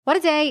What a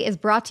Day is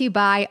brought to you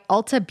by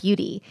Ulta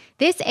Beauty.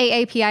 This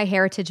AAPI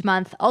Heritage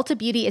Month, Ulta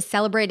Beauty is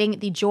celebrating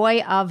the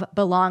joy of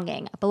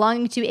belonging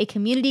to a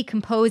community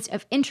composed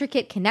of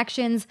intricate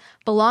connections,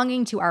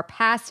 belonging to our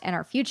past and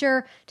our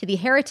future, to the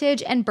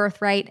heritage and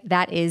birthright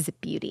that is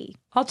beauty.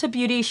 Ulta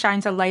Beauty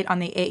shines a light on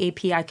the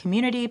AAPI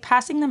community,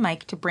 passing the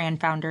mic to brand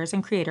founders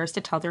and creators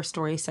to tell their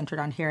stories centered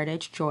on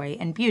heritage, joy,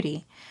 and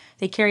beauty.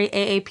 They carry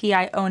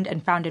AAPI-owned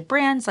and founded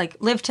brands like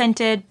Live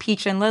Tinted,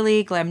 Peach and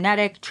Lily,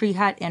 Glamnetic, Tree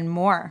Hut, and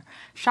more.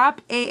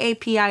 Shop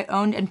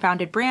AAPI-owned and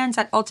founded brands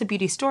at Ulta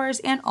Beauty stores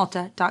and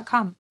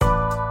Ulta.com.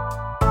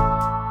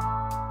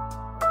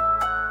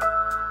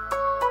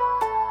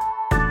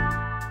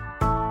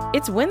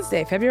 It's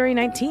Wednesday, February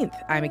 19th.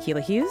 I'm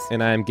Akilah Hughes.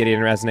 And I'm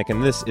Gideon Resnick,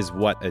 and this is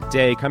What a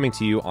Day, coming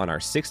to you on our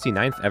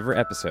 69th ever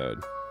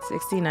episode.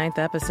 69th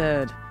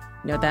episode.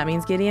 You know what that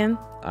means, Gideon?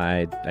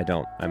 I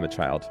don't. I'm a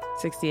child.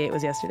 68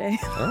 was yesterday.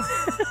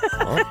 Oh.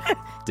 Well,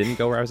 didn't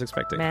go where I was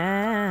expecting.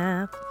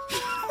 Math.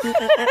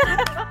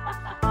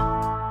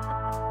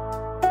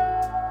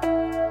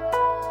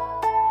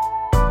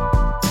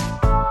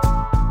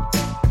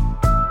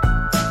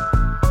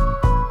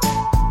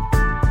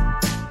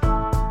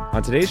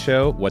 On today's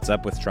show, what's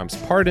up with Trump's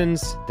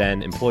pardons?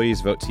 Then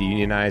employees vote to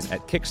unionize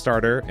at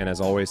Kickstarter, and as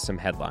always, some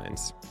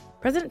headlines.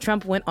 President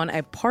Trump went on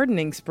a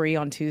pardoning spree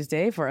on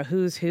Tuesday for a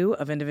who's who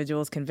of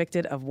individuals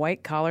convicted of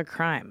white-collar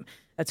crime.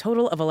 A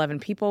total of 11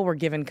 people were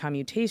given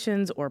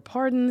commutations or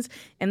pardons,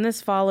 and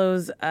this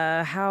follows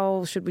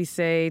how should we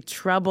say,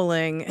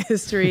 troubling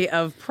history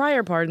of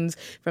prior pardons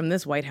from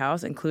this White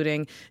House,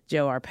 including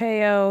Joe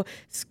Arpaio,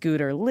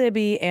 Scooter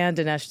Libby, and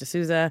Dinesh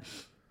D'Souza.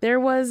 There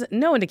was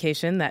no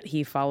indication that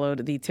he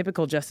followed the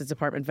typical Justice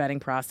Department vetting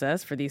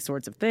process for these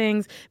sorts of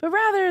things, but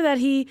rather that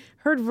he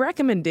heard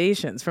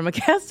recommendations from a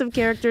cast of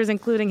characters,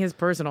 including his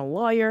personal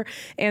lawyer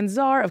and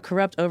czar of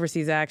corrupt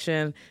overseas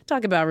action.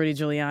 Talk about Rudy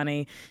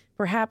Giuliani.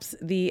 Perhaps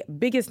the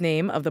biggest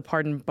name of the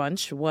pardon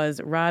bunch was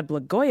Rod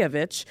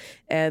Blagojevich,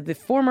 the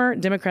former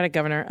Democratic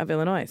governor of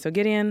Illinois. So,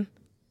 Gideon,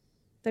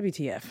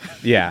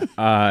 WTF. Yeah,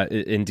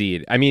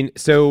 indeed. I mean,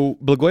 so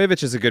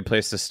Blagojevich is a good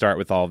place to start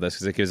with all of this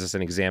because it gives us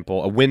an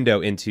example, a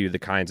window into the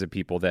kinds of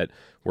people that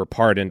were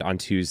pardoned on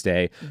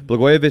Tuesday. Mm-hmm.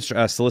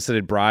 Blagojevich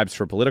solicited bribes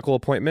for political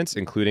appointments,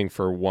 including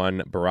for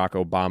one Barack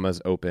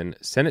Obama's open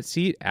Senate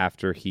seat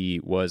after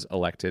he was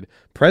elected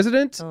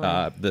president.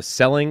 The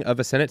selling of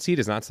a Senate seat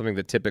is not something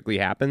that typically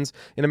happens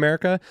in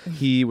America.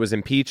 He was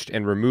impeached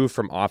and removed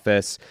from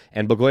office,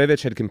 and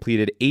Blagojevich had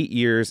completed 8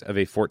 years of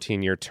a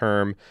 14-year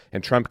term,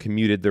 and Trump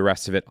commuted the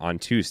rest of it on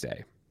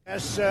Tuesday.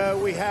 Yes,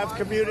 we have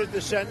commuted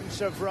the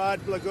sentence of Rod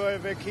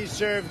Blagojevich. He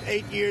served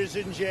 8 years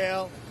in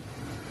jail.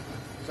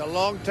 It's a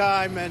long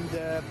time, and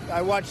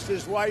I watched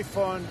his wife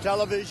on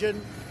television.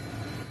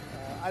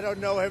 I don't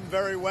know him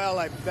very well.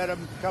 I met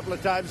him a couple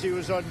of times. He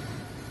was on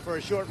for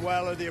a short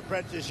while of The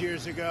Apprentice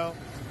years ago.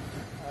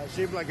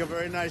 Seemed like a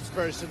very nice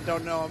person.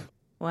 Don't know him.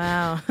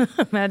 Wow.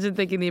 Imagine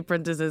thinking The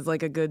Apprentice is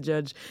like a good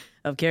judge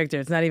of character.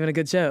 It's not even a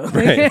good show.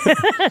 Right.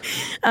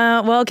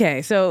 Well,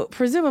 okay. So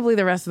presumably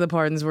the rest of the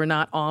pardons were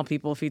not all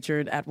people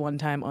featured at one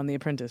time on The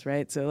Apprentice,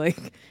 right? So,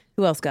 like,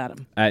 who else got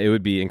them? It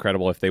would be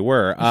incredible if they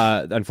were.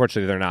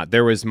 Unfortunately, they're not.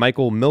 There was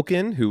Michael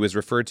Milken, who was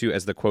referred to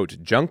as the, quote,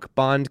 junk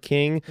bond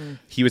king.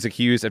 He was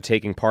accused of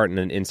taking part in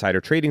an insider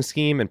trading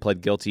scheme and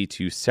pled guilty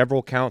to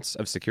several counts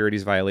of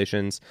securities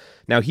violations.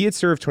 Now, he had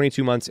served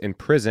 22 months in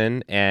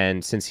prison,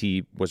 and since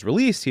he was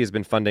released, he has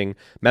been funding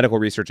medical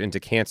research into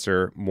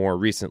cancer more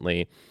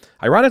recently.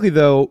 Ironically,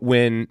 though,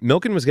 when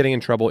Milken was getting in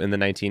trouble in the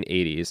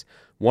 1980s,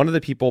 one of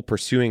the people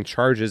pursuing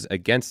charges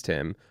against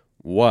him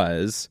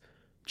was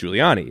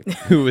Giuliani,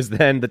 who was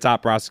then the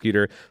top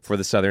prosecutor for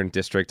the Southern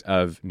District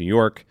of New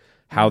York.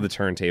 How the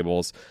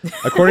turntables.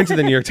 According to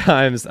the New York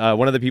Times,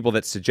 one of the people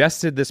that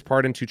suggested this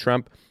pardon to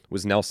Trump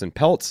was Nelson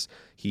Peltz.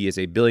 He is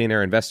a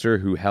billionaire investor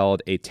who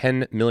held a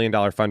 $10 million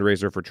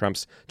fundraiser for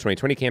Trump's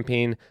 2020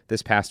 campaign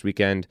this past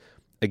weekend.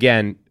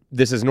 Again,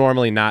 this is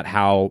normally not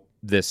how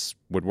this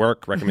would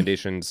work.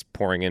 Recommendations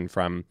pouring in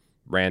from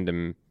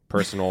random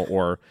personal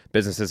or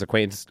businesses,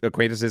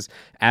 acquaintances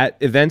at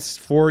events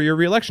for your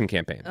reelection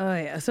campaign. Oh,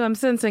 yeah. So I'm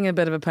sensing a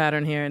bit of a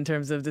pattern here in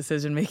terms of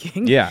decision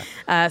making. Yeah.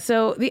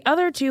 So the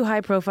other two high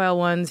profile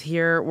ones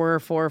here were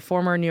for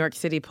former New York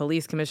City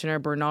Police Commissioner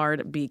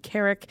Bernard B.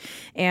 Kerik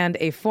and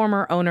a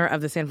former owner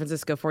of the San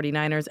Francisco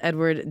 49ers,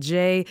 Edward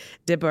J.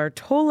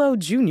 DeBartolo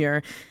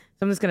Jr.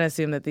 I'm just going to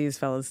assume that these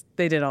fellas,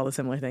 they did all the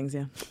similar things,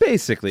 yeah.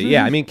 Basically,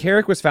 yeah. I mean,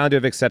 Kerik was found to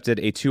have accepted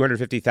a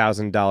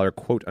 $250,000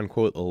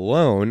 quote-unquote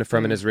loan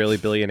from an Israeli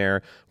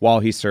billionaire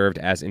while he served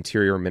as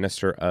Interior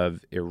Minister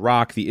of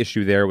Iraq. The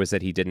issue there was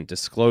that he didn't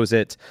disclose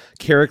it.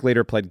 Kerik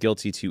later pled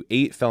guilty to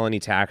 8 felony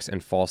tax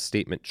and false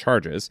statement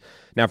charges.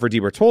 Now, for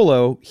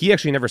DiBartolo, he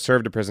actually never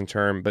served a prison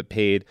term, but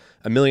paid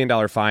a $1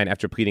 million fine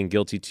after pleading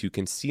guilty to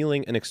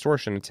concealing an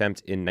extortion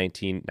attempt in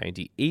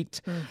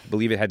 1998. I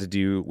believe it had to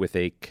do with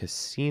a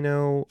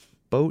casino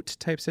boat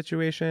type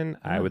situation.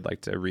 I would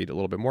like to read a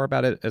little bit more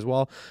about it as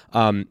well.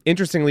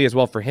 Interestingly as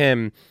well for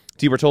him,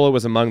 DiBartolo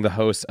was among the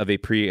hosts of a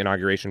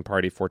pre-inauguration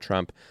party for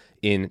Trump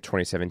in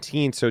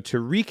 2017. So to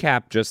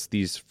recap just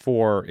these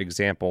 4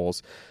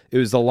 examples, it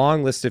was a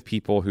long list of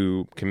people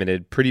who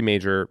committed pretty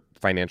major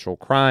financial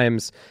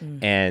crimes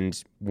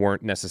and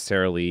weren't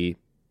necessarily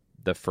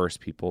the first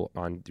people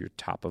on your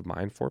top of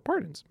mind for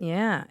pardons.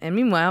 Yeah. And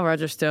meanwhile,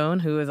 Roger Stone,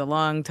 who is a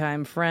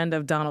longtime friend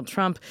of Donald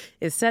Trump,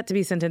 is set to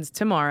be sentenced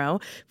tomorrow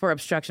for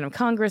obstruction of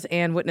Congress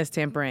and witness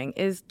tampering.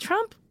 Is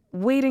Trump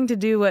waiting to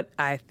do what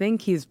I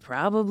think he's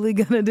probably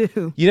going to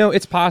do? You know,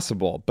 it's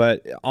possible.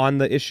 But on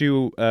the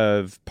issue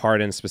of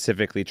pardons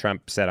specifically,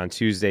 Trump said on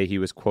Tuesday he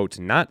was, quote,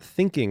 not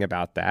thinking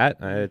about that.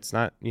 It's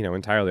not,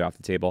 entirely off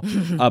the table,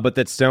 but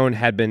that Stone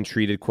had been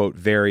treated, quote,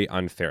 very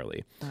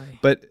unfairly.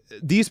 But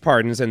these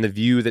pardons and the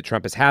view that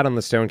Trump has had on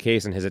the Stone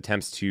case and his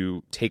attempts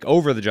to take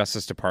over the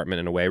Justice Department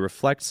in a way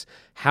reflects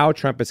how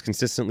Trump has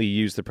consistently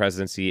used the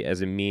presidency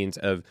as a means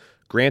of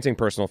granting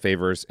personal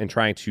favors and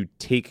trying to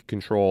take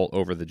control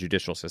over the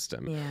judicial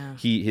system. Yeah.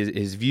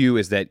 His view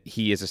is that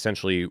he is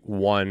essentially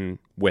one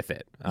with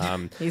it.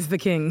 He's the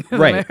king of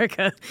right.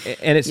 America.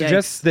 And it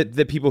suggests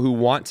that people who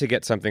want to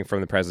get something from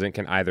the president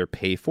can either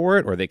pay for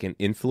it or they can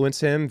influence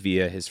him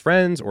via his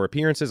friends or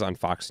appearances on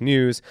Fox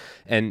News.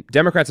 And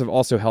Democrats have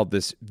also held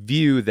this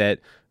view that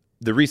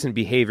the recent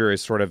behavior is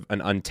sort of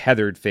an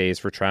untethered phase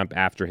for Trump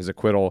after his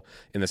acquittal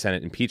in the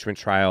Senate impeachment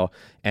trial,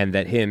 and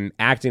that him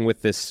acting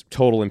with this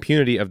total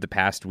impunity of the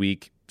past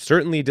week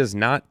certainly does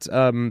not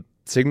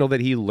signal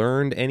that he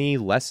learned any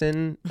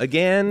lesson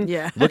again.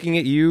 Yeah. Looking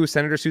at you,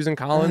 Senator Susan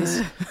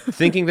Collins,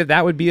 thinking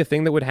that would be a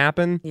thing that would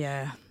happen.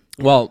 Yeah.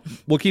 Well,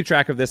 we'll keep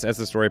track of this as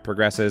the story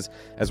progresses,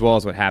 as well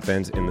as what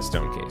happens in the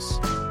Stone case.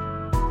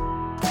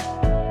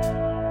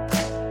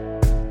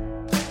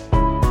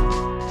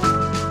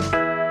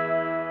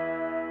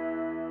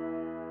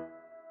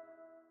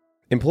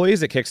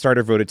 Employees at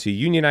Kickstarter voted to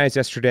unionize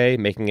yesterday,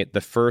 making it the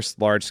first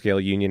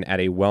large-scale union at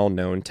a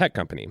well-known tech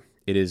company.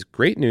 It is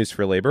great news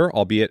for labor,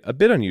 albeit a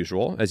bit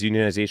unusual, as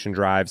unionization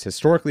drives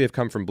historically have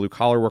come from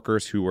blue-collar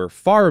workers who were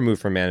far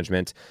removed from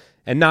management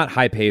and not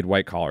high-paid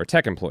white-collar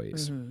tech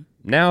employees.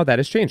 Now that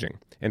is changing.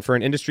 And for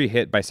an industry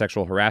hit by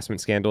sexual harassment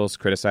scandals,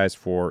 criticized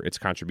for its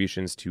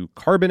contributions to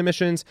carbon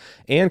emissions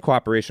and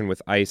cooperation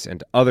with ICE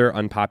and other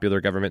unpopular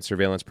government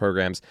surveillance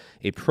programs,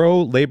 a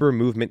pro-labor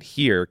movement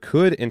here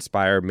could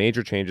inspire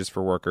major changes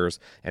for workers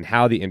and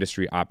how the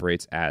industry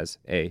operates as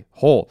a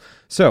whole.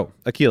 So,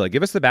 Akilah,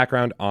 give us the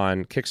background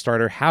on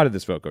Kickstarter. How did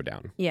this vote go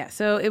down? Yeah,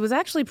 so it was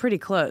actually pretty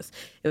close.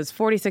 It was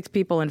 46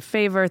 people in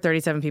favor,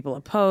 37 people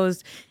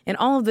opposed, and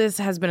all of this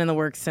has been in the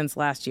works since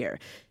last year.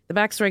 The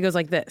backstory goes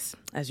like this.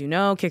 As you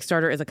know,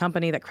 Kickstarter is a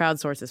company that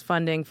crowdsources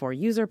funding for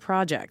user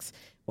projects.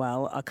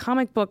 Well, a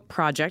comic book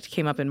project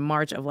came up in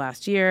March of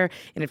last year,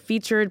 and it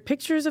featured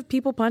pictures of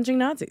people punching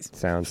Nazis.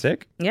 Sounds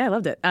sick. Yeah, I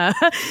loved it.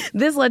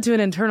 This led to an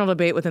internal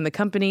debate within the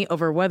company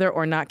over whether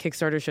or not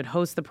Kickstarter should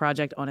host the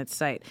project on its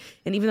site.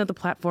 And even though the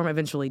platform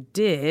eventually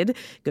did,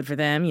 good for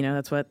them,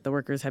 that's what the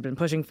workers had been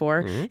pushing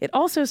for, it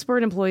also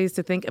spurred employees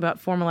to think about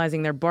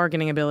formalizing their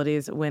bargaining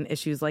abilities when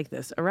issues like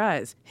this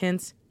arise.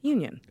 Hence,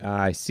 union.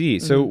 I see.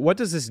 So what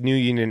does this new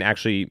union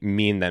actually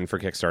mean then for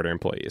Kickstarter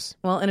employees?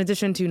 Well, in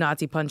addition to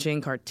Nazi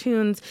punching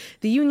cartoons,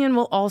 the union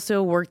will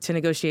also work to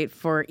negotiate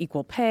for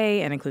equal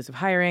pay and inclusive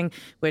hiring,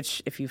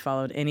 which if you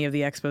followed any of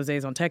the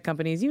exposés on tech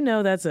companies,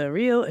 that's a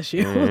real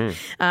issue.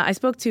 I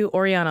spoke to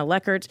Oriana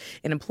Leckert,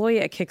 an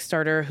employee at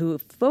Kickstarter who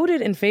voted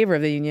in favor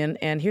of the union,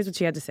 and here's what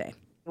she had to say.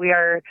 We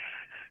are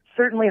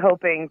certainly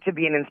hoping to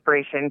be an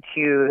inspiration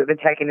to the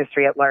tech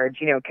industry at large.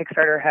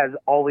 Kickstarter has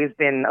always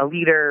been a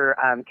leader.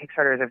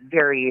 Kickstarter is a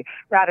very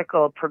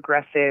radical,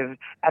 progressive,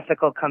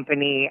 ethical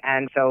company.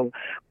 And so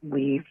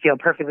we feel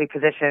perfectly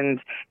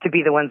positioned to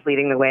be the ones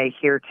leading the way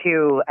here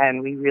too.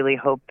 And we really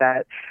hope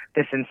that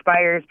this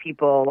inspires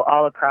people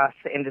all across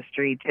the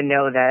industry to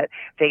know that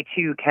they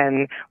too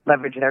can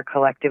leverage their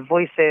collective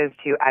voices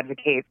to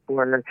advocate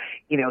for,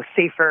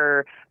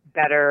 safer,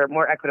 better,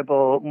 more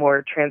equitable,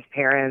 more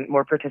transparent,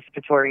 more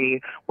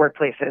participatory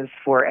workplaces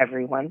for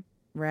everyone.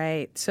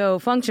 Right. So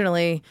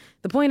functionally,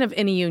 the point of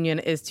any union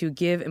is to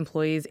give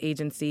employees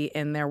agency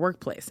in their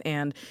workplace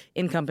and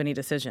in company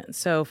decisions.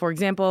 So, for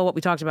example, what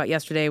we talked about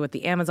yesterday with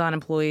the Amazon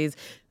employees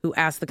who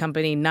asked the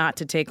company not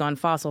to take on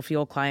fossil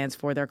fuel clients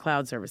for their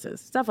cloud services,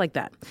 stuff like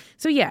that.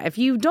 So, yeah, if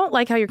you don't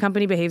like how your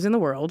company behaves in the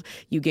world,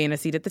 you gain a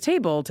seat at the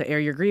table to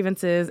air your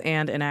grievances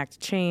and enact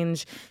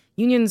change.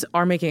 Unions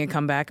are making a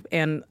comeback,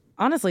 and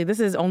honestly, this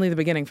is only the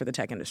beginning for the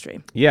tech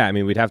industry. Yeah,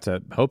 we'd have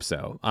to hope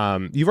so.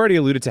 You've already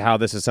alluded to how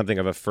this is something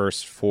of a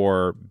first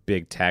for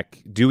big tech.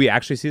 Do we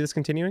actually see this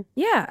continuing?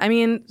 Yeah,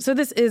 so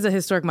this is a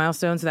historic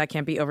milestone, so that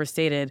can't be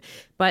overstated.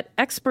 But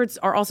experts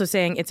are also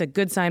saying it's a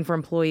good sign for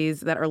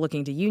employees that are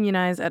looking to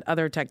unionize at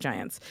other tech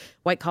giants.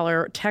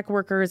 White-collar tech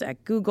workers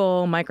at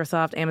Google,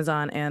 Microsoft,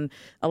 Amazon, and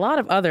a lot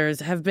of others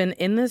have been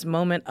in this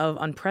moment of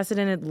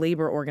unprecedented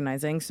labor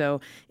organizing.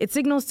 So it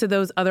signals to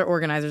those other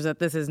organizers that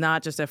this is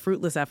not just a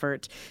fruitless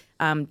effort.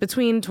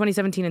 Between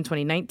 2017 and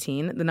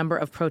 2019, the number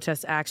of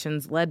protest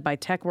actions led by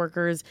tech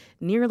workers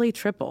nearly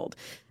tripled.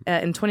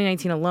 In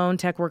 2019 alone,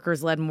 tech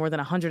workers led more than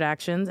 100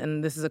 actions,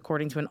 and this is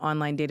according to an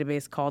online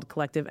database called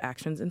Collective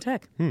Actions in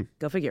Tech.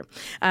 Go figure.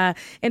 And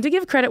to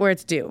give credit where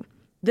it's due,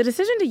 the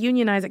decision to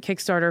unionize at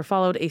Kickstarter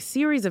followed a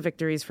series of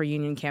victories for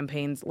union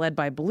campaigns led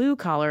by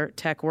blue-collar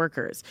tech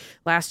workers.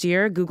 Last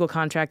year, Google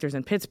contractors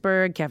in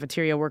Pittsburgh,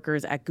 cafeteria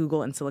workers at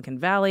Google in Silicon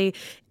Valley,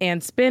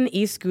 and Spin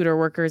e-scooter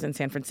workers in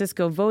San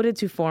Francisco voted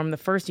to form the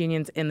first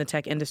unions in the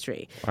tech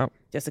industry. Wow.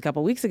 Just a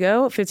couple weeks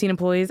ago, 15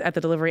 employees at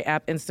the delivery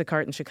app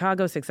Instacart in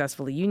Chicago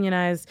successfully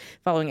unionized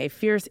following a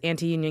fierce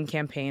anti-union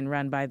campaign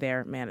run by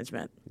their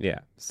management. Yeah,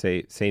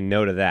 say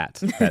no to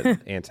that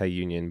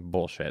anti-union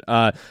bullshit.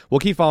 We'll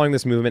keep following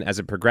this movement as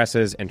it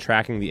progresses and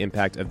tracking the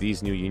impact of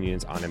these new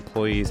unions on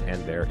employees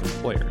and their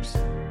employers.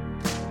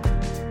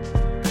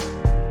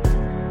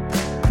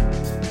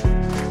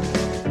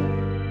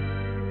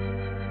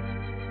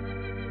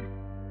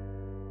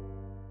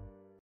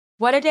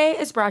 What a Day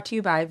is brought to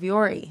you by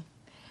Vuori.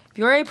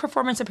 Vuori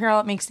Performance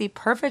Apparel makes the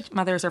perfect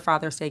Mother's or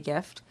Father's Day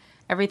gift.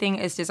 Everything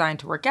is designed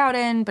to work out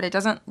in, but it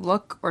doesn't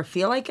look or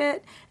feel like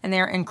it. And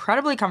they're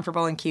incredibly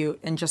comfortable and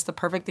cute and just the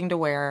perfect thing to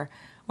wear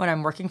when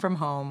I'm working from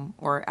home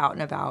or out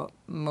and about,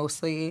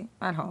 mostly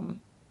at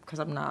home because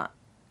I'm not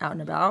out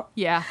and about.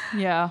 Yeah.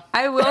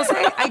 I will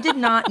say I did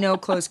not know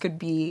clothes could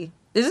be,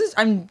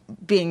 I'm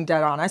being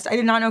dead honest. I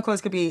did not know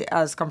clothes could be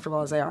as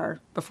comfortable as they are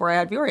before I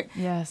had Vuori.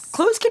 Yes.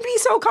 Clothes can be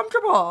so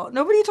comfortable.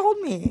 Nobody told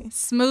me.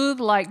 Smooth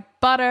like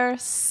butter,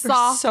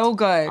 soft. So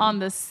good. On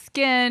the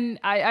skin.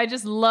 I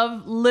just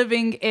love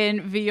living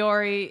in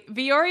Vuori.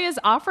 Vuori is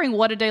offering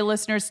What a Day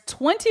listeners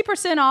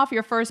 20% off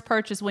your first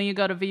purchase when you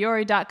go to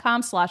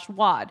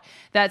vuori.com/WOD.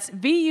 That's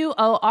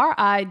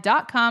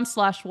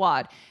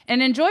VUORI.com/WOD.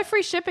 And enjoy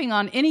free shipping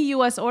on any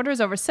U.S.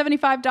 orders over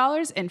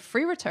 $75 and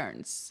free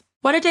returns.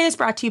 What a Day is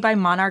brought to you by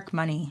Monarch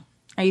Money.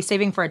 Are you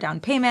saving for a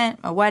down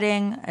payment, a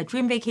wedding, a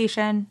dream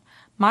vacation?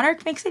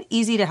 Monarch makes it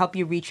easy to help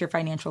you reach your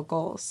financial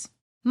goals.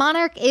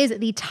 Monarch is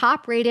the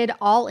top-rated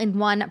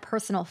all-in-one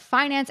personal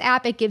finance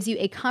app. It gives you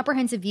a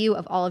comprehensive view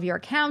of all of your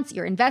accounts,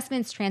 your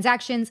investments,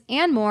 transactions,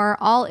 and more,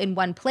 all in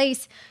one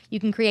place. You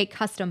can create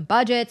custom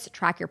budgets,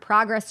 track your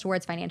progress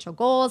towards financial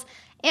goals,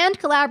 and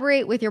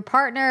collaborate with your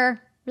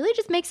partner. Really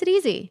just makes it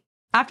easy.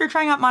 After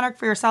trying out Monarch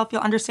for yourself,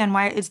 you'll understand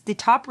why it's the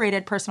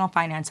top-rated personal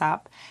finance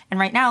app. And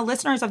right now,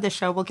 listeners of this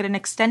show will get an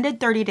extended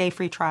 30-day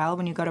free trial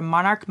when you go to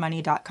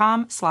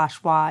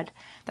monarchmoney.com/WOD.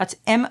 That's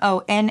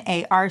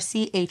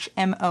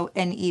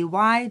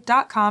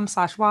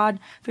monarchmoney.com/WOD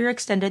for your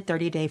extended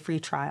 30-day free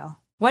trial.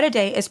 What a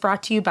Day is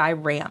brought to you by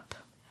Ramp.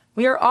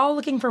 We are all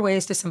looking for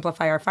ways to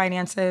simplify our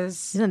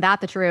finances. Isn't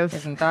that the truth?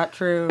 Isn't that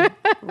true?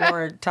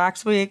 Lord,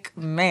 tax week,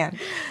 man.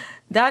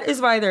 That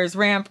is why there's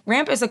Ramp.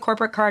 Ramp is a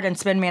corporate card and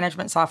spend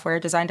management software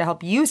designed to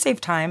help you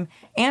save time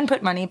and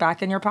put money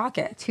back in your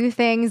pocket. Two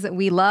things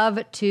we love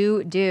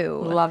to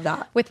do. Love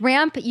that. With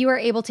Ramp, you are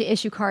able to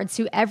issue cards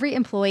to every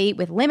employee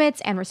with limits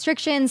and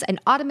restrictions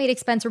and automate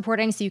expense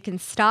reporting so you can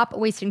stop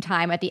wasting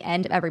time at the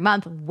end of every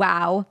month.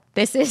 Wow,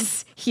 this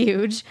is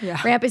huge.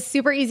 Yeah. Ramp is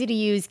super easy to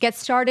use. Get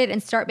started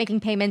and start making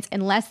payments in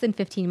less than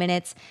 15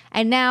 minutes.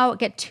 And now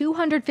get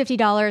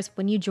 $250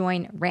 when you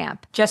join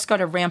Ramp. Just go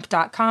to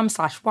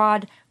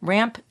ramp.com/WOD,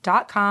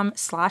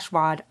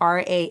 ramp.com/WOD,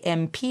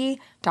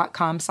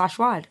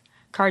 ramp.com/WOD.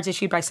 Cards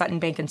issued by Sutton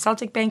Bank and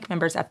Celtic Bank,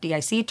 members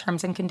FDIC,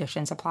 terms and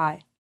conditions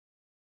apply.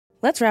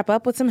 Let's wrap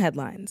up with some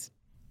headlines.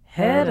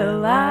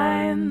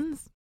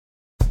 Headlines.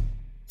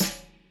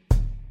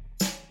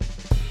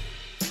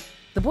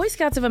 The Boy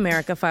Scouts of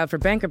America filed for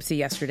bankruptcy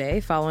yesterday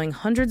following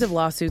hundreds of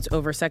lawsuits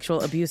over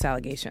sexual abuse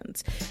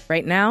allegations.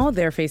 Right now,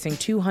 they're facing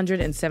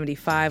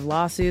 275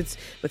 lawsuits,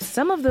 with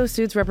some of those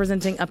suits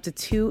representing up to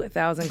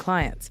 2,000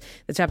 clients.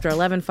 The Chapter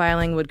 11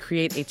 filing would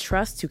create a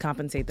trust to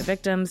compensate the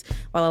victims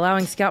while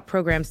allowing Scout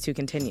programs to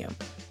continue.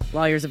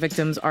 Lawyers of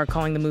victims are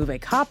calling the move a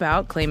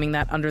cop-out, claiming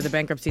that under the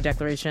bankruptcy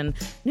declaration,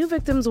 new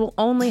victims will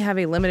only have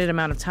a limited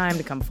amount of time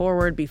to come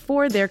forward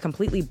before they're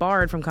completely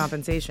barred from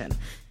compensation.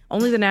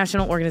 Only the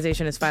national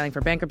organization is filing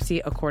for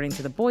bankruptcy, according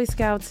to the Boy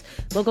Scouts.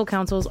 Local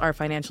councils are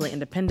financially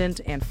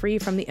independent and free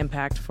from the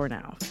impact for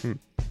now.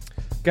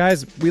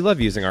 Guys, we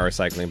love using our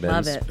recycling bins.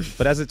 Love it.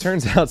 But as it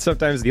turns out,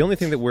 sometimes the only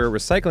thing that we're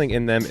recycling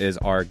in them is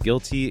our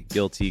guilty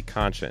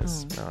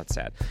conscience. Oh, that's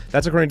sad.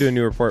 That's according to a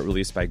new report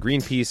released by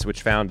Greenpeace,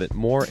 which found that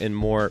more and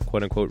more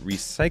quote-unquote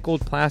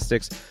recycled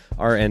plastics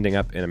are ending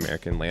up in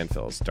American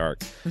landfills.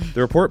 Dark.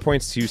 The report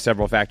points to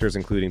several factors,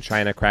 including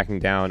China cracking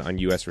down on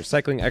U.S.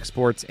 recycling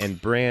exports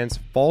and brands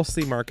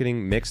falsely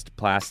marketing mixed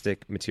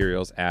plastic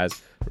materials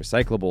as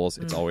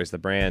recyclables. It's always the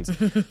brands.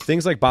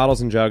 Things like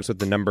bottles and jugs with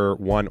the number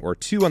 1 or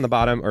 2 on the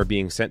bottom are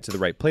being sent to the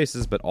right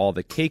places, but all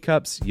the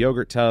K-cups,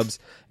 yogurt tubs,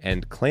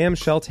 and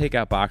clamshell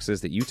takeout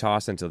boxes that you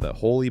toss into the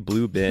holy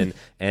blue bin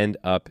end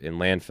up in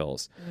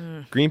landfills.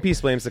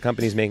 Greenpeace blames the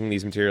companies making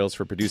these materials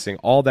for producing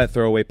all that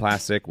throwaway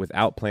plastic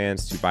without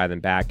plans to buy them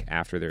back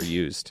after they're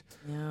used.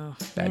 Yeah.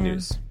 Bad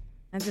news.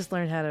 I just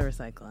learned how to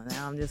recycle, and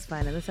now I'm just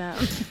finding this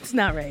out. It's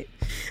not right.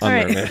 All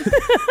Unlearn right.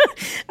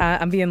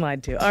 I'm being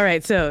lied to. All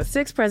right, so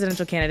 6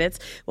 presidential candidates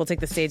will take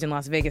the stage in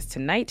Las Vegas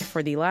tonight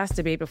for the last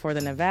debate before the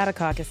Nevada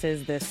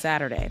caucuses this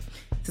Saturday.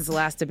 Since the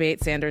last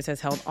debate, Sanders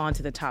has held on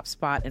to the top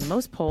spot in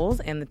most polls,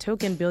 and the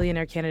token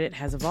billionaire candidate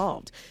has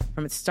evolved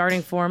from its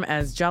starting form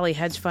as jolly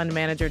hedge fund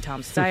manager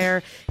Tom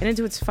Steyer and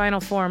into its final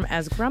form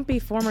as grumpy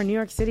former New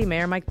York City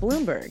Mayor Mike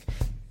Bloomberg.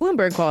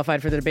 Bloomberg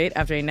qualified for the debate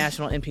after a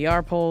national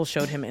NPR poll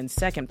showed him in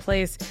second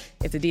place.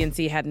 If the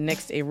DNC hadn't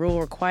nixed a rule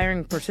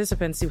requiring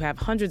participants to have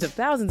hundreds of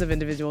thousands of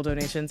individual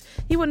donations,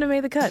 he wouldn't have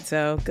made the cut.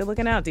 So good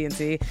looking out,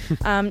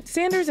 DNC.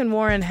 Sanders and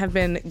Warren have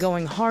been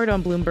going hard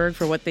on Bloomberg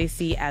for what they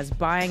see as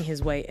buying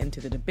his way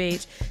into the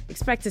debate.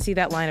 Expect to see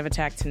that line of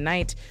attack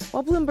tonight,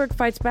 while Bloomberg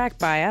fights back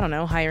by,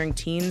 hiring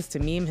teens to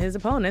meme his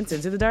opponents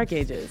into the dark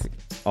ages.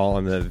 All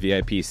in the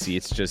VIP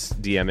seats, just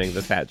DMing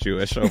the fat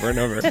Jewish over and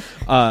over.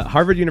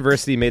 Harvard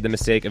University made the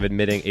mistake of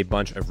admitting a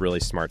bunch of really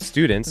smart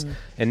students,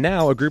 and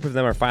now a group of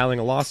them are filing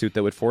a lawsuit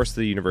that would force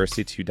the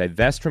university to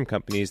divest from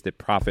companies that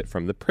profit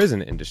from the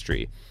prison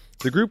industry.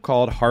 The group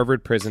called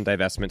Harvard Prison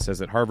Divestment says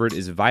that Harvard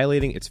is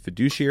violating its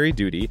fiduciary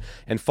duty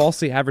and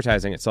falsely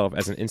advertising itself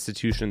as an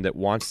institution that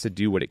wants to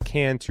do what it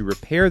can to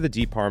repair the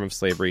deep harm of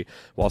slavery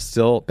while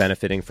still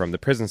benefiting from the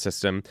prison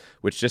system,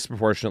 which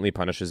disproportionately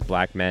punishes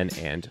black men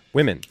and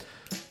women.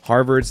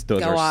 Harvard's,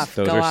 those are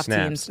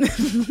snaps.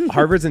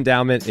 Harvard's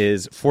endowment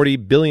is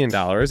 $40 billion,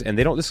 and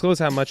they don't disclose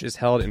how much is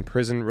held in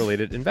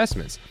prison-related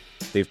investments.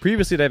 They've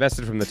previously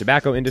divested from the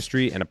tobacco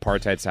industry and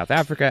apartheid South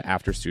Africa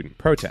after student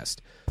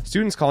protest.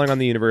 Students calling on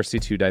the university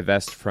to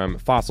divest from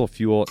fossil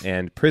fuel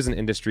and prison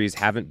industries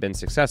haven't been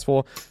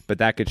successful, but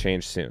that could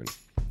change soon.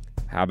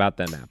 How about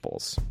them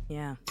apples?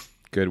 Yeah.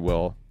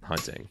 Goodwill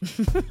Hunting.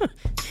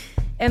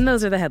 And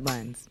those are the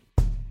headlines.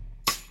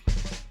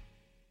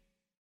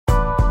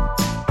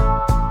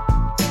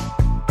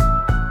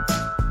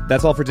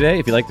 That's all for today.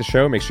 If you like the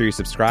show, make sure you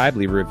subscribe,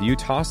 leave a review,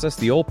 toss us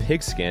the old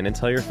pigskin, and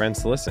tell your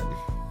friends to listen.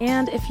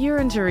 And if you're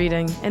into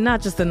reading, and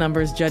not just the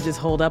numbers judges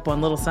hold up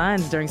on little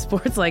signs during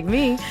sports like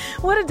me,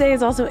 What a Day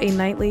is also a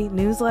nightly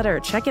newsletter.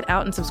 Check it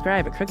out and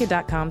subscribe at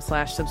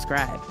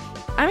crooked.com/subscribe.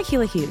 I'm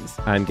Akilah Hughes.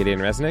 I'm Gideon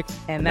Resnick.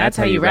 And that's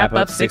how you wrap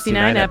up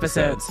 69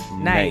 episodes.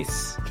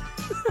 Nice.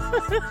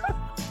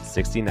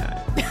 69.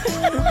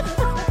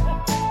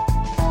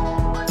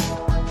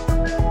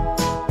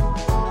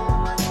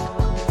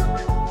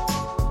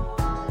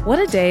 What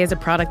a Day is a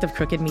product of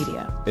Crooked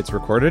Media. It's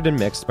recorded and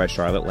mixed by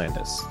Charlotte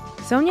Landis.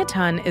 Sonia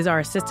Tun is our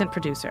assistant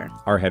producer.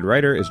 Our head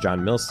writer is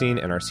John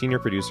Milstein, and our senior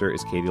producer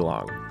is Katie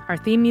Long. Our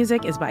theme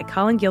music is by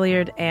Colin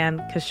Gilliard and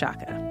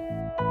Kashaka.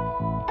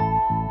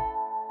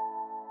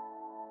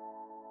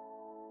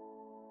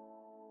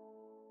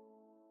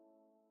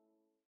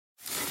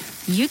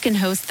 You can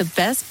host the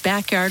best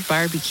backyard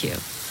barbecue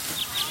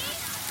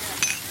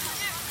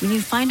when you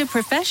find a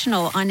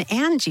professional on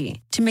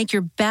Angie to make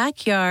your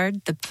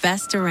backyard the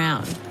best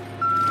around.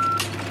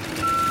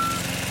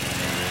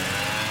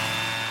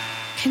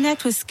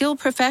 Connect with skilled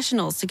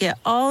professionals to get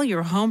all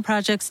your home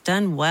projects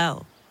done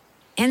well.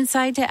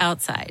 Inside to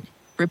outside,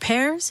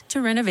 repairs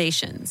to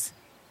renovations.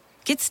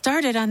 Get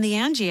started on the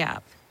Angie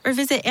app or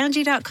visit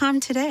Angie.com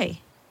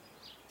today.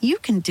 You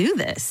can do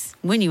this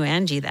when you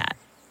Angie that.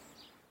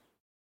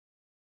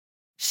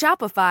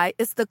 Shopify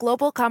is the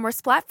global commerce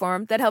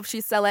platform that helps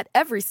you sell at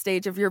every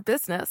stage of your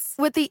business.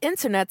 With the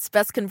internet's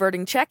best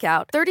converting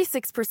checkout,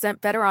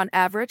 36% better on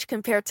average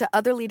compared to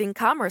other leading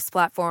commerce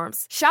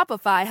platforms,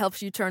 Shopify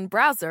helps you turn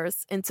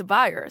browsers into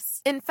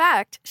buyers. In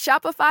fact,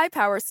 Shopify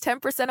powers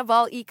 10% of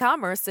all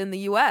e-commerce in the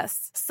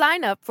U.S.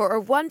 Sign up for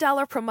a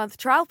 $1 per month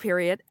trial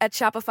period at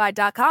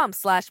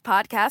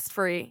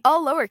shopify.com/podcastfree.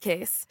 All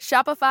lowercase,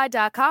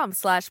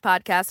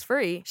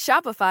 shopify.com/podcastfree,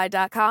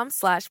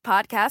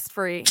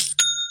 shopify.com/podcastfree.